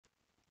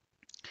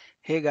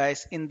Hey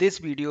guys, in this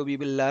video we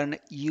will learn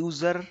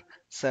user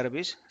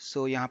service.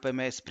 So यहाँ पे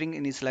मैं Spring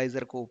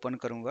Initializer को open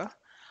करूँगा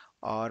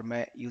और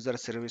मैं यूज़र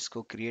सर्विस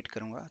को क्रिएट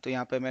करूँगा। तो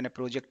यहाँ पे मैंने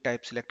प्रोजेक्ट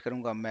टाइप सिलेक्ट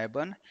करूँगा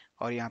मैबन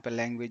और यहाँ पे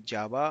language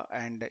Java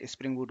and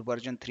spring boot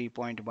version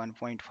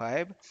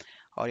 3.1.5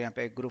 और यहाँ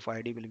पे group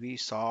ID will be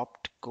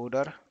soft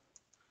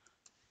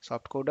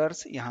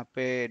coders. यहाँ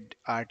पे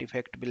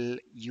artefact will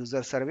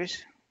user service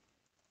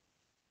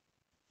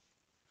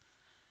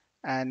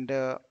and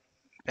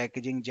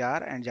packaging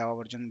jar and Java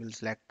version will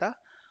select the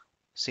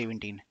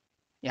 17.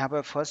 यहाँ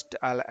पर first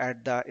I'll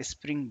add the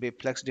Spring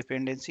WebFlux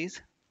dependencies.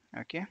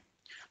 Okay,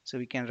 so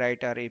we can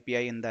write our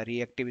API in the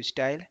reactive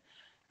style.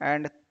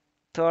 And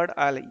third,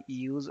 I'll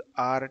use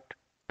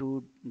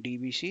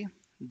R2DBC.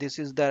 This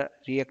is the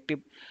reactive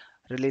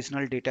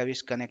relational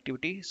database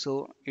connectivity.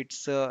 So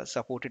it's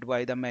supported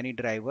by the many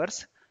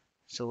drivers.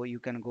 So you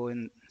can go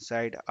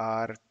inside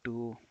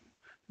R2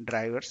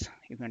 drivers.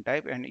 You can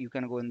type and you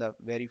can go in the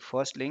very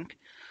first link.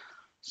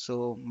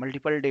 So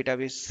multiple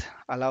database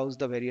allows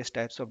the various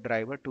types of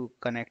driver to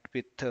connect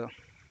with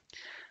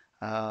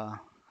uh,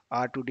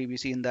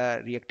 R2DBC in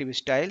the reactive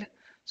style.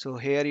 So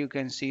here you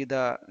can see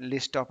the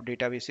list of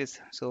databases.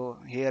 So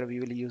here we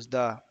will use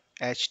the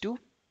H2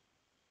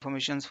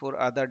 informations for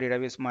other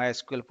database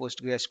MySQL,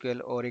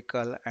 PostgreSQL,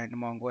 Oracle, and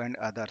Mongo and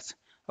others.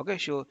 Okay,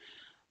 so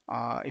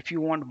if you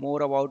want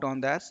more about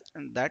on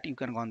that you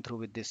can go through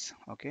with this.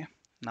 Okay,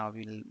 now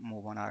we'll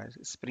move on our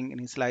Spring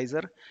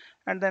Initializer,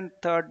 and then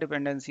third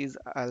dependencies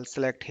I'll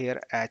select here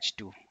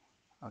H2.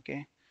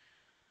 Okay,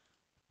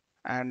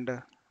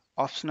 and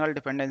optional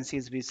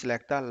dependencies we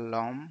select the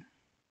lombok.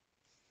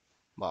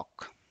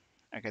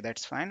 Okay,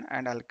 that's fine,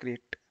 and I'll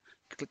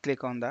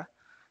click on the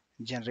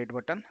generate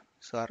button.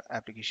 So our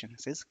application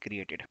is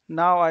created.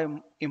 Now I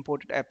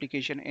imported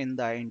application in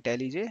the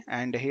IntelliJ,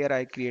 and here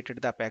I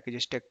created the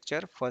package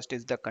structure. First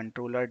is the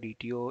controller,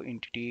 DTO,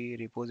 entity,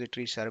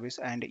 repository, service,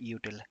 and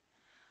util.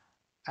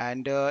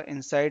 And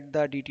inside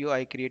the DTO,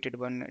 I created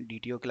one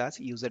DTO class,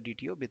 user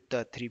DTO, with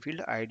the three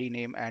field ID,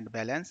 name, and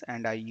balance.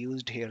 And I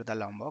used here the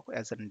lombok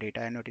as a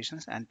data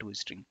annotations and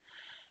toString.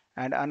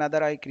 And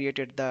another I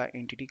created the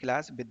entity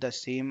class with the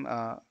same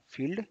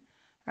field,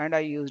 and I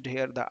used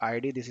here the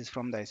ID. This is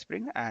from the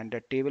Spring, and the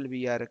table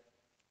we are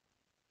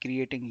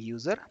creating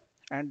user,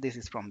 and this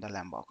is from the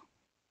lombok.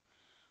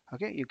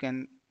 Okay, you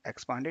can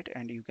expand it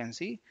and you can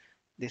see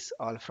this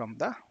all from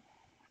the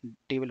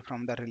table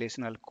from the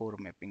relational core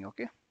mapping.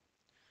 Okay,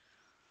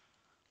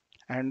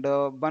 and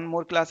one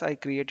more class I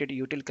created,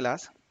 util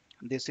class.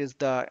 This is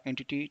the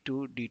entity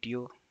to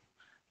DTO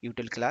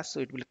util class, so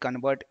it will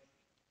convert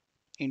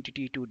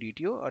entity to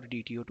DTO or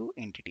DTO to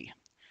entity.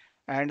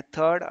 And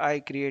third, I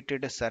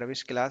created a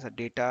service class, a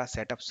data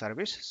setup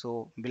service.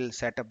 So we'll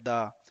set up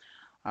the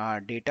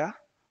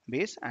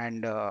database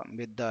and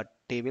with the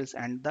tables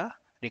and the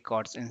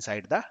records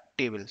inside the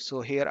table.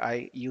 So here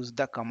I use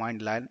the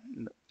command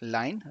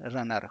line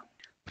runner.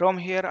 From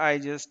here I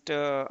just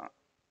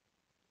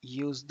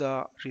use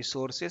the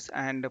resources,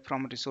 and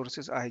from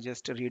resources I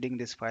just reading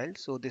this file.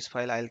 So this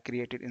file I'll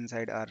create it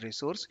inside our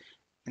resource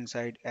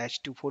inside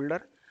h2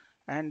 folder,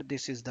 and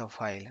this is the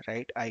file,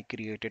 right? I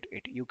created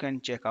it. You can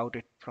check out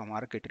it from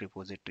our git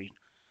repository.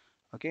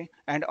 Okay,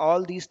 and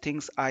all these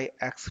things I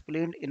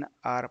explained in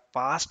our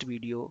past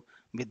video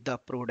with the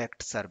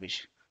product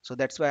service. So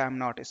that's why I'm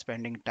not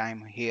spending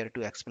time here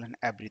to explain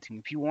everything.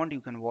 If you want,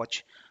 you can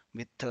watch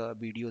with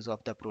videos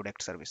of the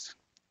product service.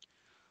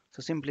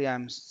 So simply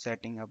I'm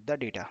setting up the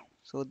data.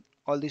 So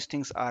all these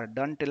things are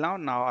done till now.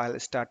 Now I'll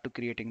start to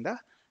creating the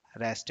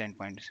REST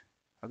endpoints.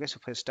 Okay, so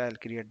first I'll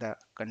create the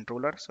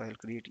controller. So I'll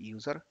create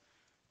user.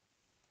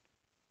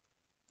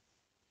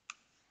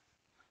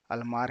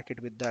 I'll mark it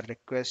with the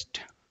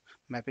request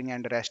mapping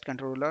and REST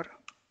controller.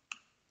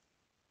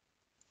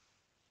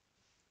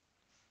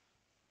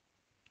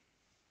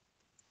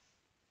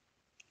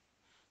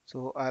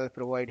 So I'll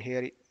provide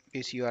here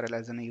this URL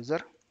as an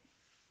user.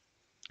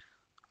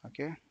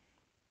 Okay,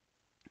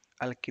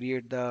 I'll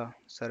create the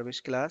service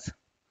class.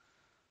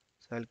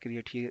 So I'll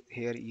create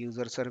here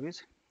user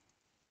service,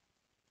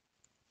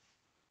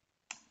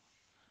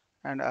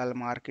 and I'll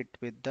mark it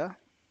with the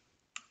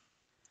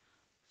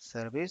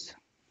service.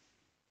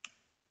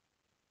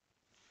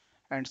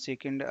 And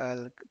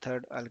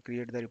third I'll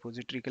create the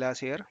repository class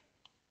here.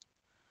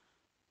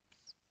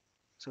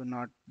 So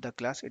not the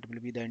class, it will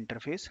be the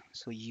interface.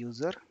 So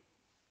user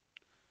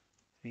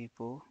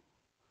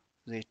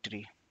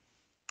repository,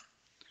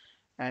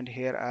 and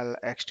here I'll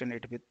extend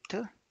it with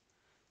the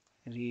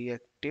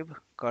reactive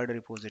CURD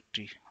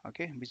repository,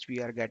 okay, which we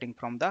are getting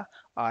from the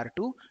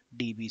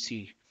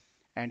R2DBC.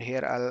 And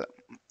here I'll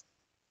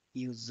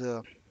use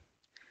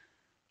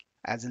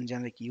as in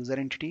generic user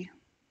entity,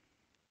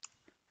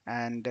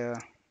 and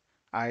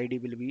ID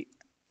will be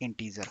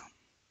integer,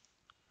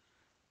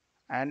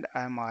 and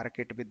I mark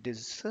it with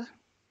this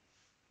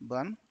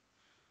one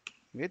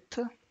with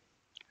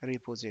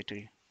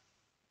repository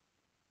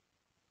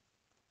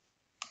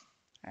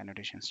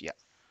annotations. Yeah,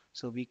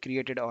 so we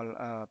created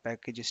all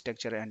package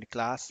structure and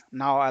class.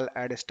 Now I'll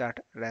add a start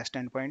REST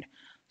endpoint.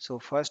 So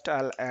first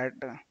I'll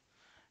add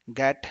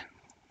get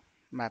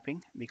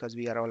mapping, because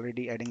we are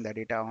already adding the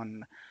data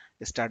on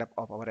the startup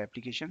of our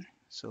application.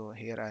 So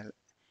here I'll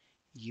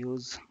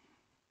use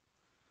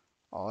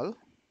all,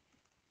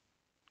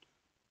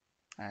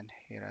 and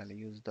here I'll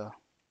use the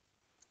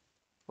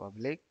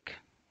public,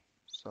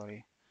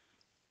 sorry,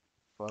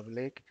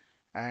 public,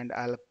 and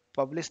I'll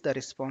publish the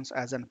response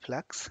as an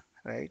flux,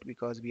 right?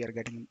 Because we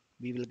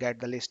will get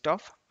the list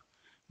of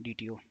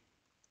DTO,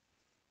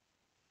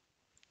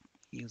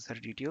 user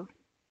DTO,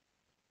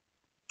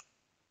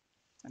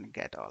 and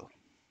get all.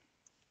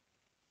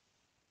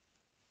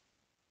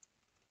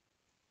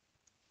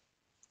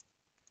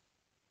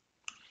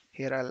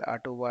 Here I'll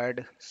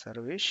auto-wired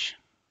service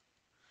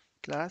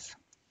class,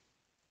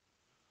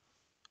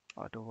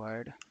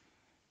 auto-wired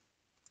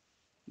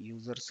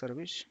user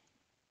service,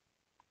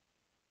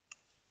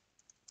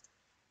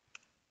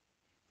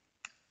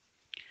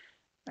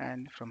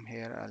 and from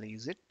here I'll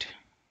use it.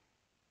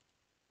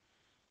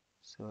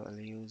 So I'll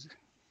use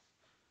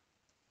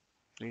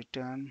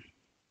return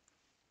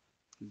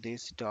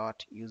this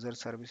dot user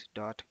service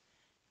dot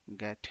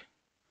get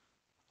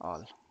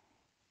all.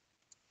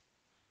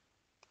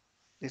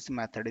 This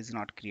method is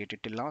not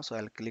created till now, so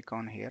I'll click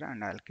on here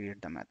and I'll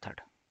create the method.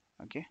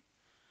 Okay,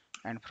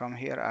 and from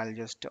here I'll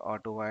just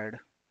auto-wired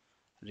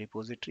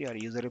repository or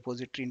user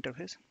repository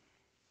interface.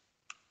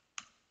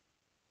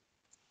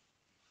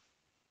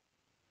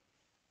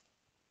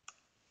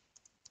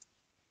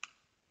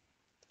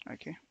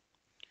 Okay,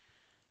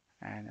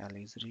 and I'll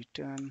use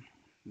return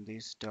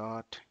this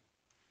dot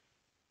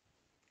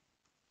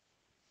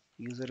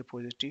user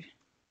repository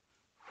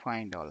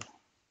find all,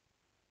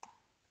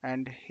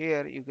 and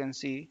here you can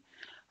see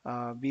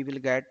we will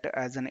get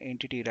as an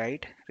entity,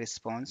 right,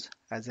 response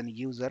as an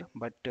user,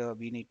 but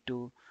we need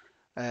to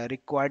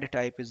required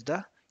type is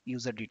the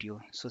user DTO.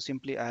 So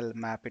simply I'll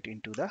map it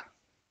into the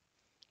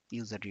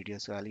user DTO.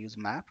 So I'll use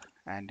map,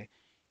 and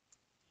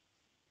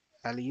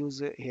I'll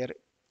use here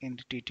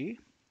entity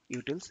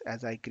utils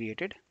as I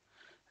created,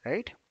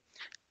 right,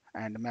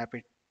 and map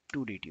it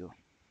to DTO.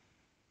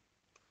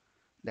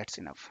 That's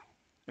enough.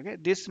 Okay,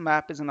 this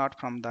map is not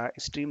from the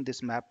stream,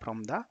 this map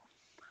from the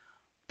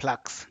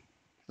Flux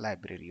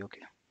library.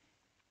 Okay,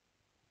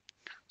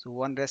 so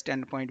one REST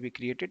endpoint we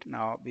created.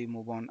 Now we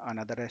move on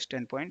another REST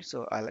endpoint.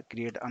 So I'll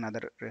create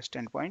another REST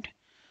endpoint,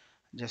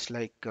 just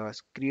like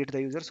create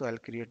the user. So I'll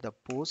create the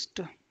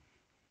post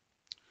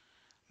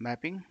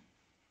mapping,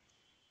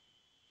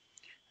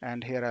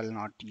 and here I'll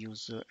not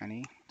use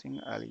anything.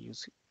 I'll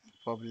use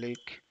public.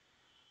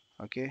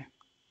 Okay,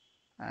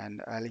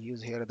 and I'll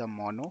use here the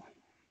mono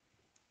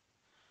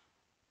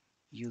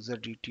user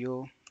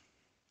DTO,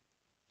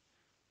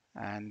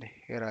 and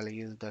here I'll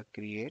use the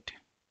create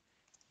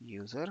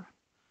user,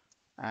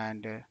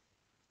 and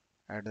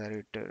at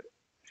the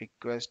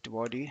request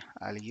body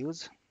I'll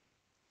use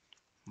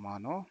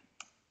mono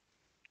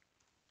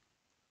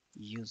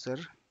user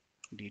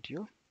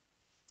DTO,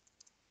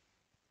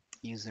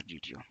 user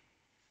DTO.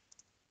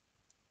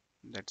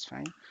 That's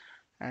fine.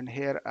 And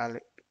here I'll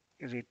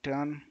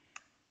return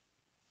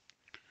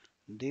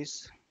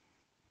this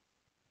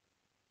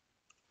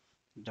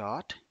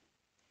dot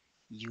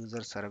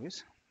user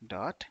service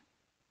dot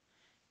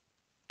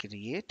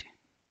create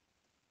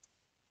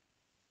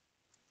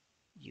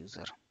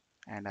user,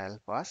 and I'll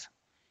pass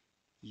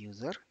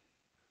user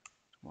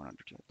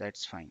 102.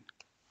 That's fine.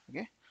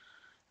 Okay,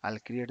 I'll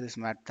create this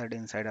method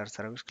inside our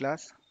service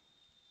class,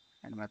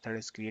 and method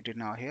is created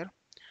now here.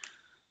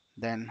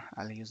 Then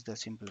I'll use the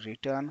simple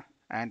return,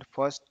 and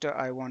first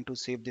I want to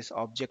save this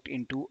object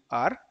into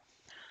our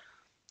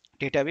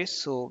database.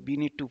 So we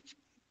need to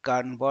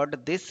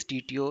convert this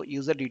DTO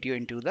user DTO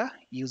into the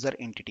user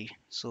entity.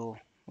 So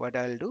what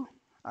I'll do,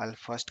 I'll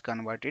first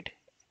convert it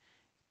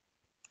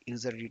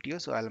user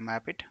DTO. So I'll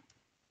map it.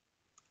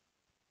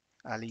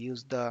 I'll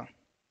use the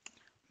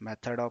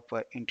method of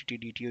entity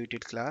DTO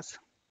util class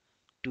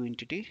to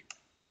entity,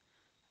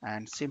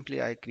 and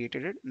simply I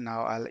created it.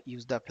 Now I'll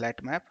use the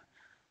flat map.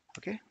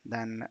 Okay,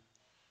 then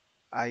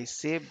I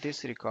save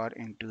this record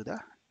into the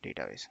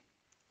database.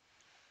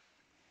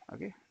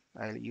 Okay,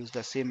 I'll use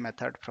the same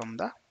method from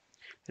the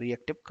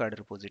reactive CURD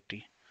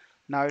repository.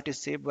 Now it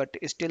is saved, but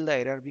still the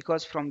error,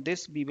 because from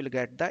this we will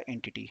get the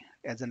entity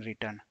as a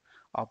return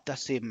of the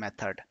same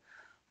method,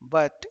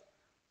 but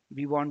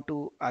we want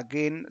to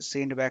again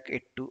send back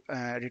it to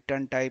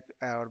return type,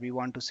 or we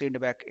want to send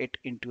back it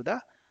into the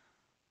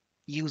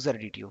user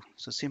DTO.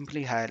 So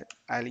simply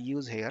I'll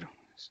use here,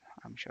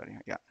 I'm sure,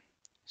 yeah,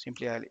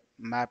 simply I'll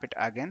map it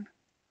again,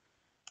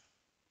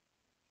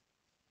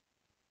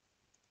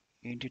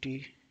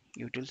 entity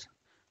utils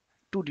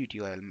to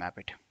DTO. I'll map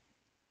it.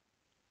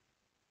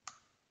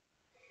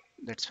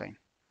 That's fine.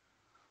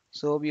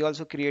 So we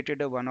also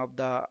created one of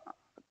the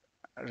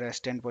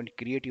REST endpoint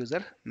create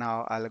user.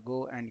 Now I'll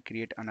go and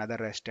create another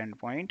REST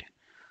endpoint.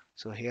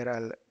 So here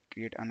I'll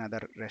create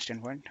another REST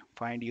endpoint,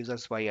 find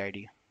users by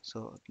ID.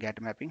 So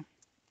get mapping,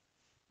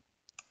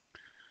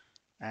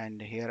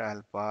 and here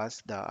I'll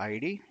pass the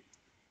ID,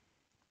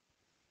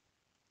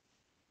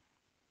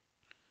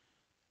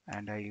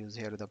 and I use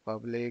here the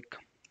public,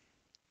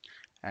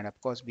 and of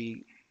course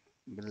we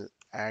will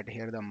add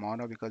here the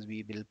mono because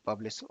we will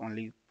publish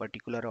only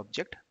particular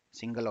object,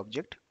 single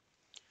object,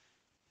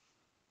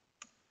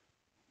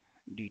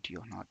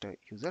 DTO, not a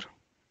user.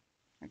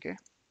 Okay,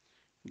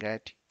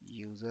 get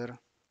user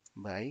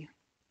by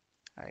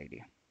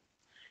ID,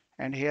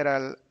 and here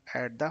I'll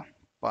add the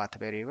path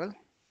variable,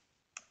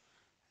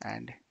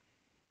 and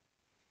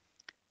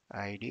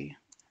ID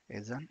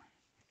is an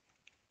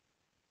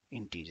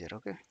integer.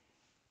 Okay,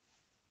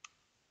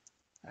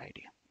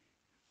 ID,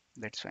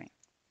 that's fine.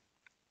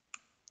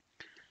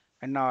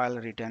 And now I'll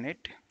return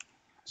it.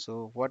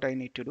 So what I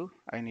need to do,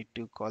 I need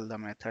to call the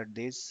method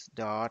this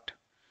dot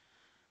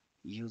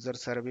user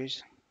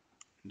service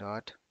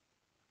dot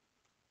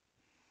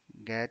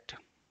get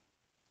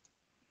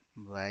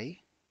by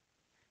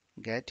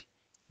get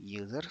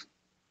user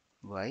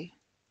by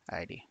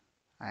ID,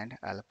 and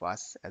I'll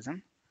pass as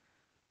an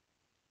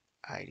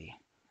ID.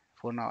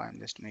 For now I'm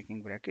just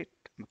making bracket,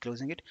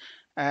 closing it,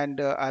 and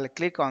I'll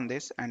click on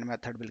this and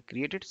method will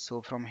create it.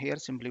 So from here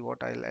simply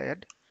what I'll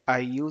add, I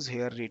use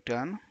here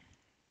return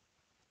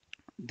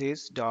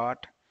this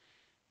dot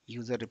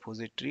user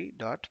repository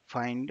dot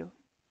find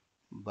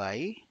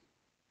by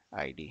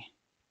ID,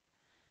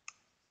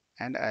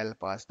 and I'll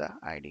pass the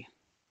ID.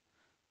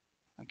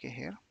 Okay,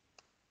 here,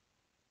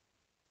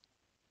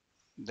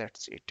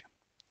 that's it.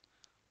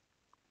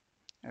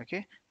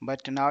 Okay,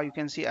 but now you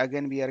can see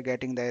again we are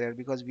getting the error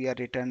because we are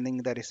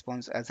returning the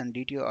response as an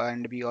DTO,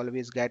 and we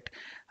always get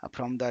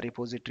from the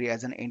repository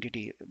as an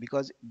entity.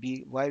 Because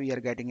why we are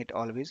getting it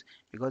always,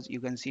 because you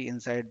can see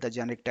inside the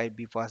generic type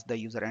we pass the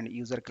user, and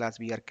user class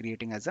we are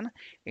creating as an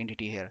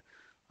entity here.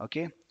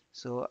 Okay,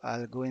 so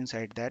I'll go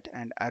inside that,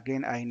 and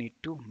again I need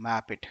to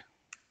map it.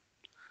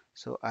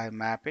 So I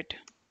map it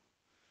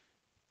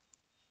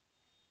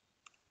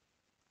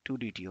to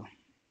DTO.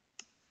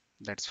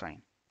 That's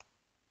fine.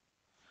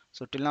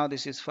 So till now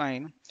this is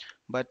fine,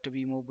 but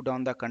we moved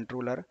on the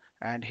controller,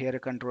 and here a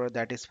controller,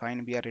 that is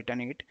fine, we are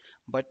returning it,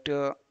 but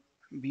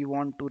we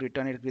want to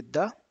return it with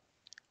the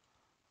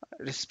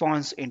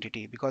response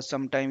entity, because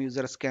sometimes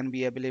users can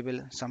be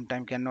available,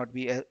 sometimes cannot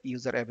be a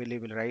user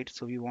available, right?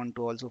 So we want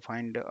to also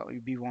find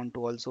we want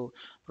to also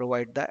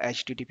provide the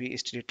HTTP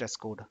status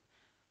code.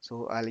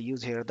 So I'll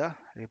use here the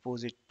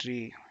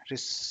repository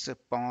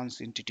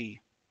response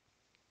entity.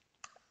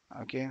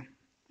 Okay,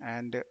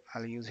 and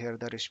I'll use here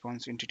the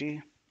response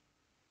entity,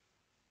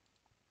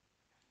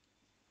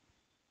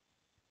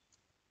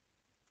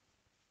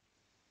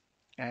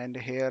 and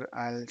here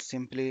I'll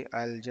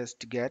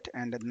just get,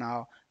 and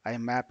now I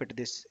map it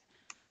this,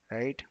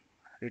 right?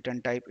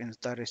 Return type is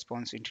the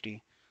response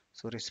entity.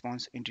 So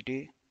response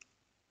entity,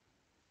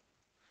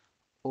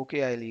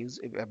 okay, I'll use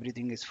if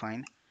everything is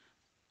fine,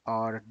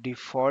 or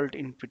default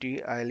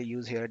entity I'll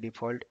use here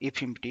default.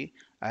 If empty,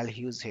 I'll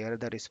use here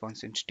the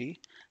response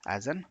entity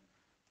as an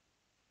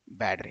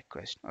bad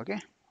request. Okay,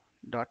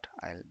 dot,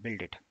 I'll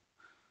build it.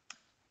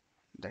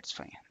 That's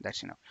fine,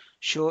 that's enough.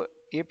 So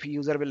if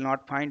user will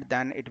not find,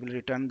 then it will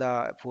return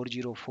the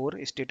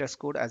 404 status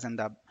code as in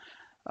the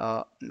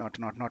not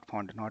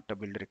found, not a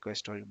build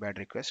request or bad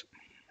request,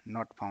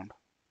 not found,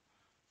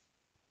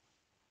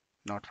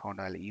 not found.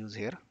 I'll use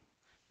here,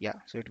 yeah.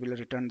 So it will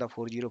return the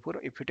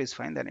 404. If it is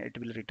fine, then it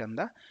will return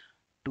the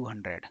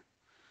 200.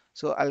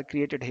 So I'll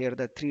create it here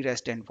the 3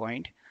 REST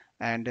endpoint,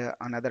 and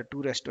another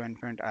 2 REST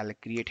endpoint I'll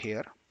create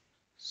here.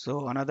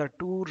 So another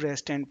 2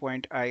 REST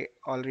endpoint I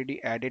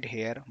already added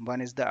here.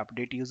 One is the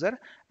update user,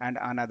 and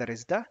another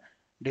is the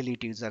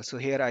delete user. So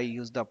here I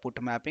use the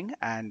put mapping,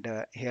 and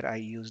here I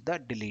use the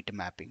delete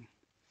mapping.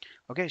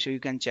 Okay, so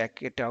you can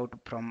check it out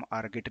from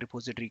our Git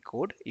repository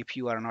code. If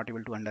you are not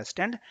able to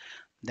understand,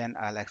 then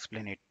I'll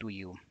explain it to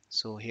you.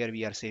 So here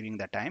we are saving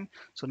the time.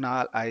 So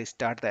now I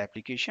start the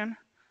application.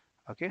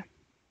 Okay,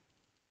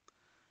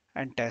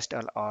 and test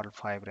all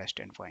 5 REST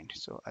endpoints.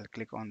 So I'll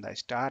click on the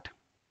start.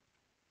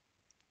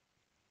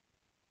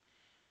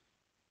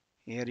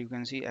 Here you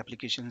can see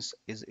applications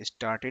is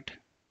started.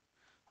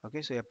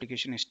 Okay, so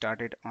application is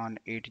started on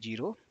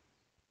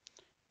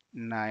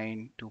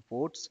 8092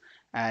 ports,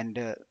 and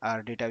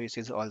our database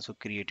is also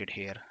created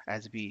here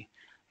as we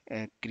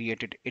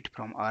created it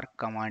from our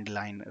command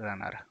line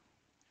runner.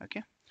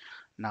 Okay,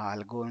 now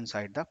I'll go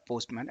inside the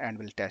Postman and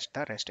will test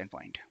the REST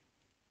endpoint.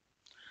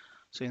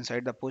 So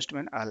inside the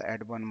Postman, I'll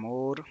add one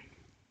more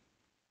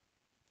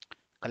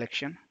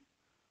collection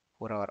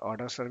for our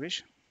order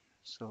service.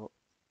 So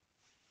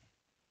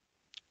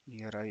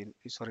here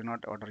sorry,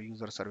 not order,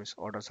 user service.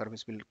 Order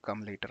service will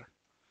come later.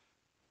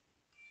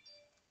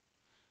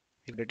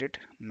 We did it.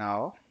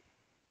 Now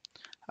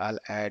I'll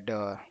add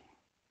a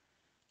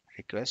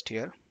request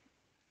here.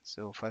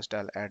 So first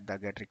I'll add the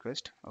get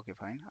request. Okay,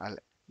 fine. I'll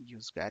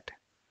use get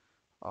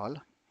all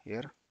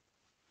here.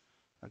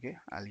 Okay,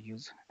 I'll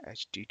use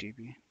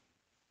HTTP,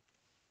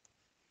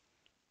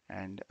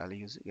 and I'll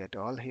use get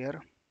all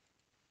here.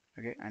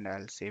 Okay, and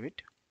I'll save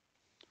it,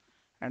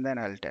 and then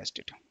I'll test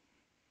it.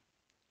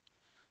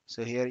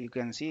 So here you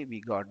can see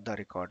we got the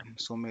record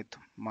Sumit,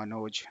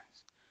 Manoj,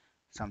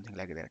 something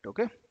like that.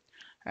 Okay,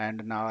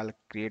 and now I'll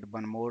create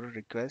one more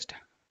request,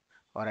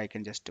 or I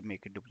can just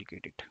make it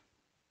duplicate it.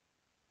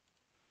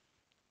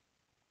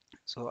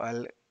 So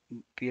I'll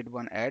create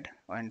one add,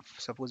 and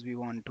suppose we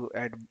want to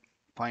add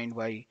find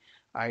by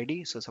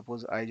ID. So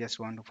suppose I just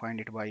want to find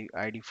it by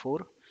ID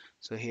 4.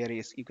 So here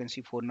is, you can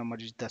see phone number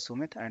is the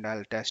Sumit, and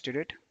I'll test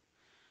it.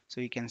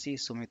 So you can see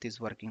Sumit is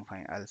working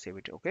fine. I'll save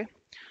it. Okay.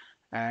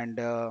 And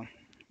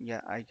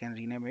yeah, I can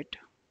rename it.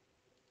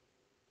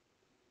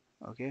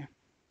 Okay.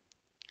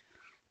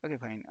 Okay,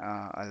 fine.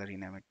 I'll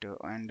rename it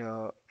and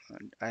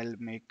I'll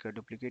make a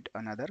duplicate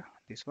another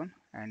this one,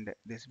 and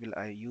this will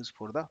I use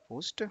for the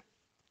post.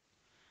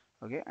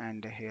 Okay,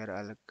 and here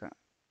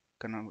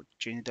I'll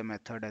change the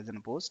method as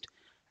an post,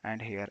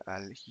 and here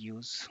I'll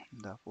use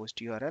the post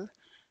URL,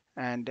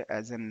 and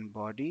as an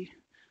body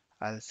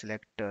I'll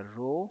select a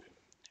row,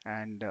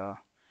 and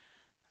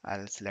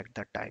I'll select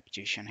the type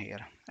JSON here,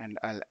 and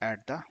I'll add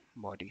the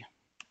body.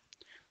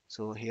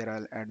 So here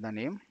I'll add the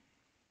name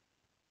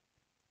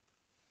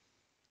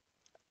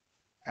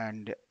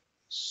and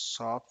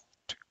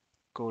soft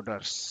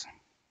coders,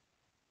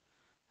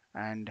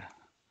 and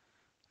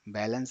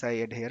balance I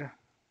add here.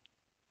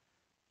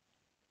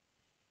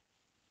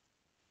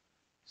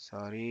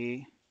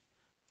 Sorry,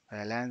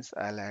 balance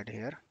I'll add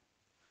here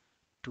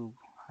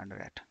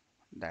 200.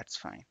 That's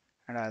fine,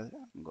 and I'll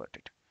got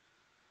it.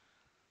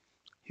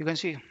 You can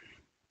see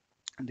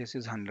this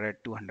is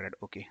 100, 200.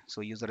 Okay, so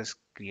user is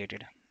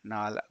created.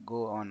 Now I'll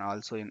go on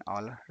also in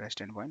all REST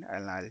endpoint,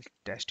 and I'll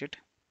test it.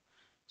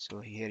 So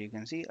here you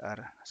can see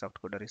our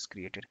softcoder is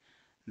created.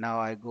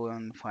 Now I go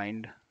and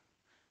find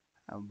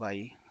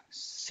by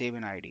save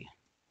an ID.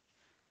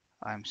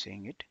 I'm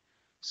saying it.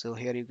 So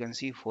here you can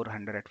see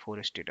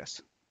 404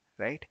 status,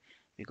 right?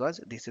 Because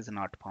this is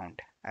not found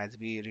as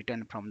we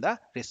return from the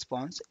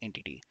response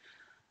entity.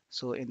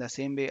 So in the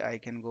same way, I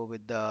can go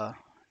with the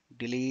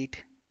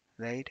delete,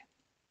 right?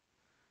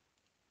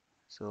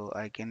 So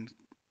I can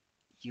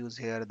use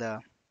here the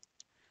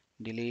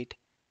delete,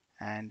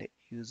 and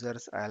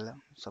users, I'll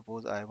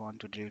suppose I want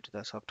to delete the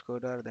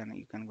softcoder, then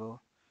you can go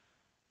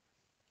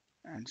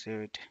and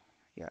save it.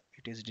 Yeah,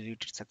 it is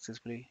deleted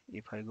successfully.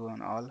 If I go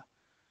on all,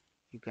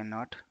 you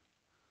cannot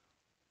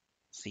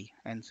see,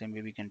 and same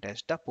way we can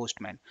test the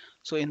postman.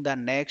 So in the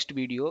next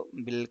video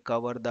we'll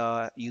cover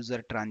the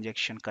user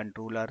transaction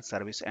controller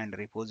service and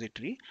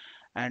repository,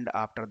 and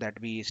after that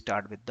we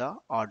start with the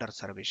order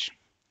service.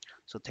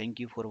 So thank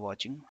you for watching.